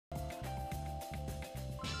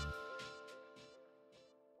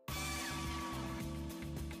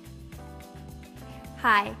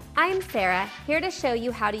Hi, I'm Sarah, here to show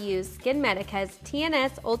you how to use SkinMedica's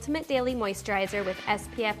TNS Ultimate Daily Moisturizer with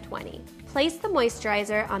SPF 20. Place the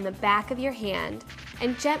moisturizer on the back of your hand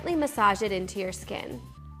and gently massage it into your skin.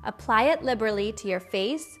 Apply it liberally to your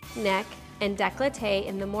face, neck, and décolleté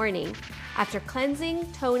in the morning after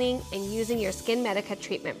cleansing, toning, and using your SkinMedica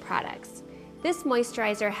treatment products. This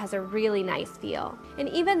moisturizer has a really nice feel, and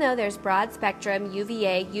even though there's broad spectrum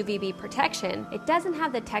UVA, UVB protection, it doesn't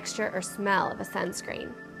have the texture or smell of a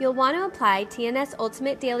sunscreen. You'll want to apply TNS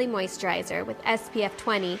Ultimate Daily Moisturizer with SPF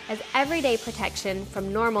 20 as everyday protection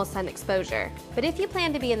from normal sun exposure. But if you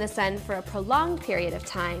plan to be in the sun for a prolonged period of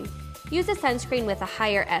time, use a sunscreen with a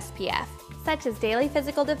higher SPF, such as Daily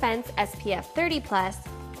Physical Defense SPF 30+,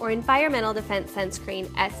 or Environmental Defense Sunscreen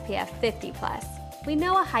SPF 50+. We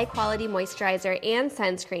know a high-quality moisturizer and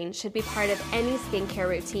sunscreen should be part of any skincare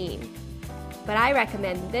routine. But I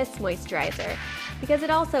recommend this moisturizer because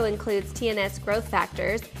it also includes TNS growth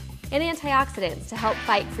factors and antioxidants to help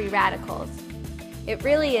fight free radicals. It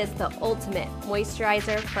really is the ultimate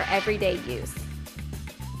moisturizer for everyday use.